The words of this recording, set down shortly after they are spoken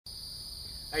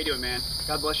How you doing, man?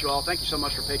 God bless you all. Thank you so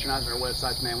much for patronizing our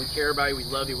websites, man. We care about you. We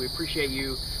love you. We appreciate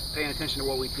you paying attention to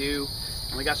what we do.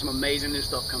 And we got some amazing new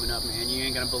stuff coming up, man. You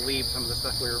ain't going to believe some of the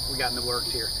stuff we got in the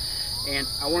works here. And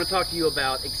I want to talk to you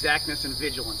about exactness and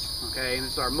vigilance, okay? And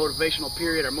it's our motivational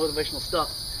period, our motivational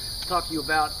stuff to talk to you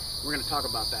about. We're going to talk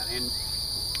about that. And,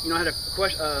 you know, I had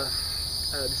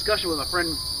a discussion with my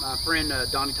friend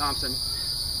Donnie Thompson,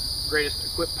 greatest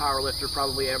equipped power lifter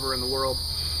probably ever in the world,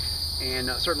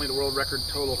 and certainly the world record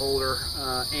total holder.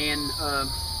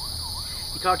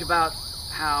 He talked about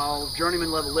how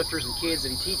journeyman level lifters and kids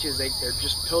that he teaches, they're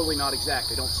just totally not exact.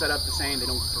 They don't set up the same. They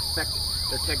don't perfect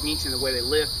their techniques in the way they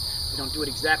lift. They don't do it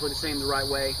exactly the same the right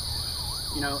way.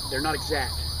 You know, they're not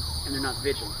exact and they're not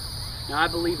vigilant. Now, I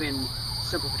believe in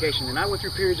simplification, and I went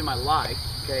through periods in my life,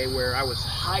 okay, where I was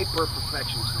hyper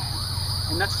perfectionist, man.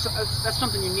 And that's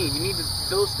something you need. You need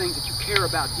those things that you care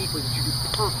about deeply, that you do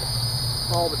perfect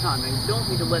all the time. Now, you don't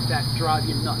need to let that drive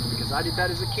you nuts, because I did that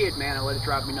as a kid, man. I let it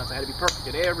drive me nuts. I had to be perfect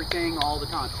at everything all the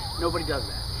time. Nobody does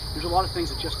that. There's a lot of things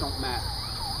that just don't matter,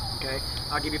 okay?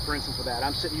 I'll give you for instance of that.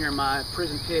 I'm sitting here in my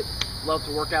prison pit, love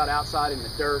to work out outside in the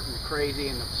dirt and the crazy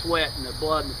and the sweat and the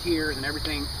blood and the tears and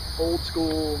everything. Old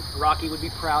school, Rocky would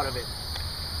be proud of it,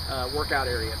 workout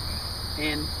area.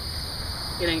 And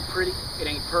it ain't pretty, it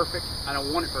ain't perfect. I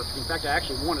don't want it perfect. In fact, I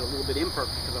actually want it a little bit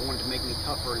imperfect, because I want it to make me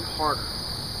tougher and harder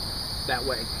that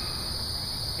way.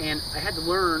 And I had to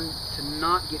learn to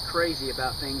not get crazy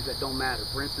about things that don't matter.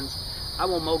 For instance, I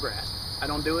won't mow grass. I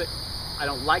don't do it. I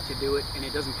don't like to do it, and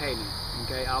it doesn't pay me.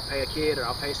 Okay, I'll pay a kid or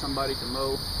I'll pay somebody to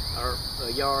mow our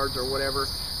yards or whatever,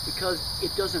 because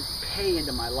it doesn't pay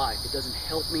into my life. It doesn't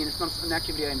help me, and it's not an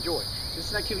activity I enjoy. If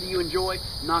it's an activity you enjoy,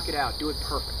 knock it out. Do it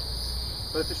perfect.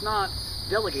 But if it's not,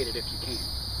 delegate it if you can.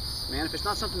 Man, if it's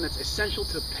not something that's essential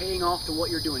to paying off to what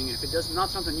you're doing, and if it does not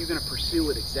something you're going to pursue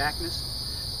with exactness,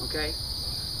 okay,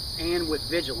 and with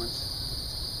vigilance,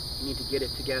 you need to get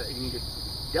it together. You need to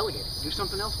delegate it. Do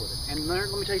something else with it. And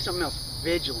let me tell you something else.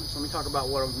 Vigilance. Let me talk about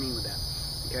what I mean with that.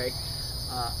 Okay.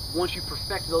 Once you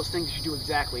perfect those things that you do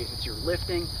exactly, if it's your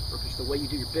lifting, or if it's the way you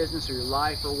do your business or your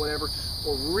life or whatever,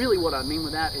 or really what I mean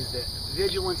with that is the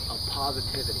vigilance of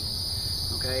positivity.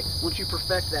 Okay? Once you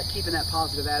perfect that, keeping that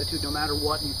positive attitude no matter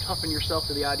what, and you toughen yourself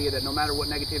to the idea that no matter what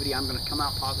negativity, I'm going to come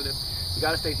out positive, you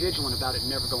got to stay vigilant about it and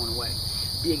never going away.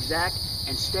 Be exact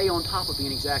and stay on top of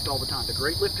being exact all the time. The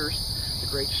great lifters, the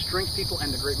great strength people,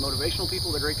 and the great motivational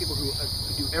people, the great people who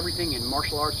do everything in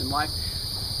martial arts and life,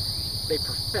 they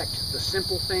perfect the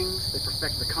simple things, they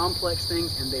perfect the complex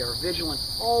things, and they are vigilant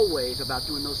always about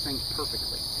doing those things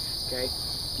perfectly. Okay?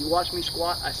 If you watch me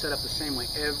squat, I set up the same way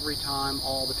every time,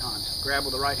 all the time. Grab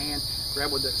with the right hand,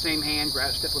 grab with the same hand,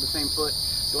 step with the same foot.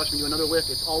 If you watch me do another lift,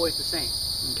 it's always the same,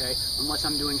 okay? Unless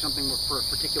I'm doing something for a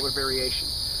particular variation.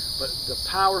 But the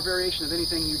power variation of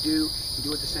anything you do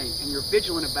it the same. And you're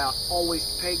vigilant about always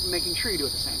making sure you do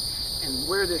it the same. And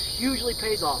where this hugely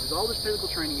pays off is all this physical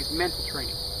training is mental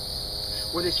training.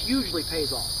 Where this hugely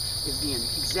pays off is being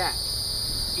exact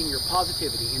in your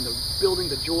positivity, in the building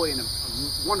the joy and the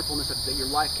wonderfulness that your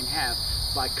life can have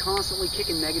by constantly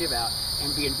kicking negative out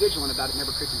and being vigilant about it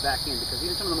never creeping back in. Because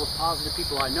even some of the most positive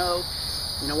people I know,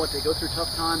 you know what, they go through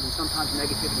tough times, and sometimes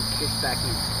negativity kicks back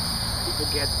in.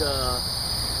 People get a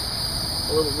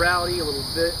little rowdy, a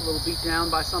little beat down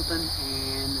by something,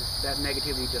 and that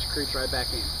negativity just creeps right back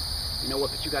in. You know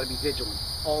what, but you got to be vigilant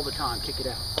all the time. Kick it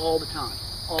out all the time,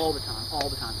 all the time, all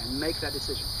the time, and make that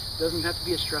decision. It doesn't have to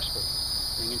be a stressful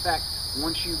thing. In fact,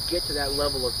 once you get to that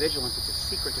level of vigilance, it's a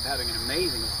secret to having an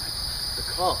amazing life,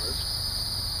 because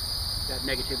that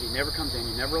negativity never comes in.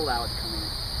 You never allow it to come in.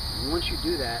 And once you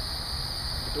do that,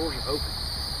 the doors are open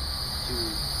to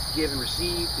give and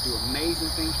receive, to do amazing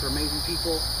things for amazing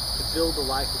people, to build the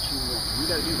life that you want. And you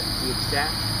got to do that. Be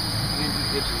exact and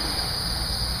be vigilant about it.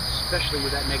 Especially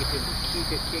with that negativity. Keep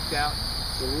it kicked out,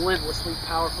 relentlessly,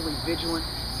 powerfully vigilant,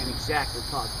 and exactly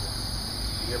positive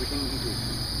in everything you do.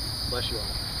 Bless you all.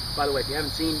 By the way, if you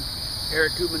haven't seen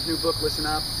Eric Koopman's new book, Listen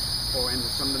Up, or in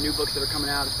some of the new books that are coming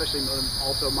out, especially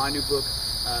also my new book,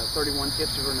 31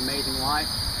 Tips for an Amazing Life,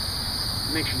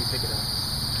 make sure you pick it up.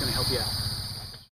 It's going to help you out.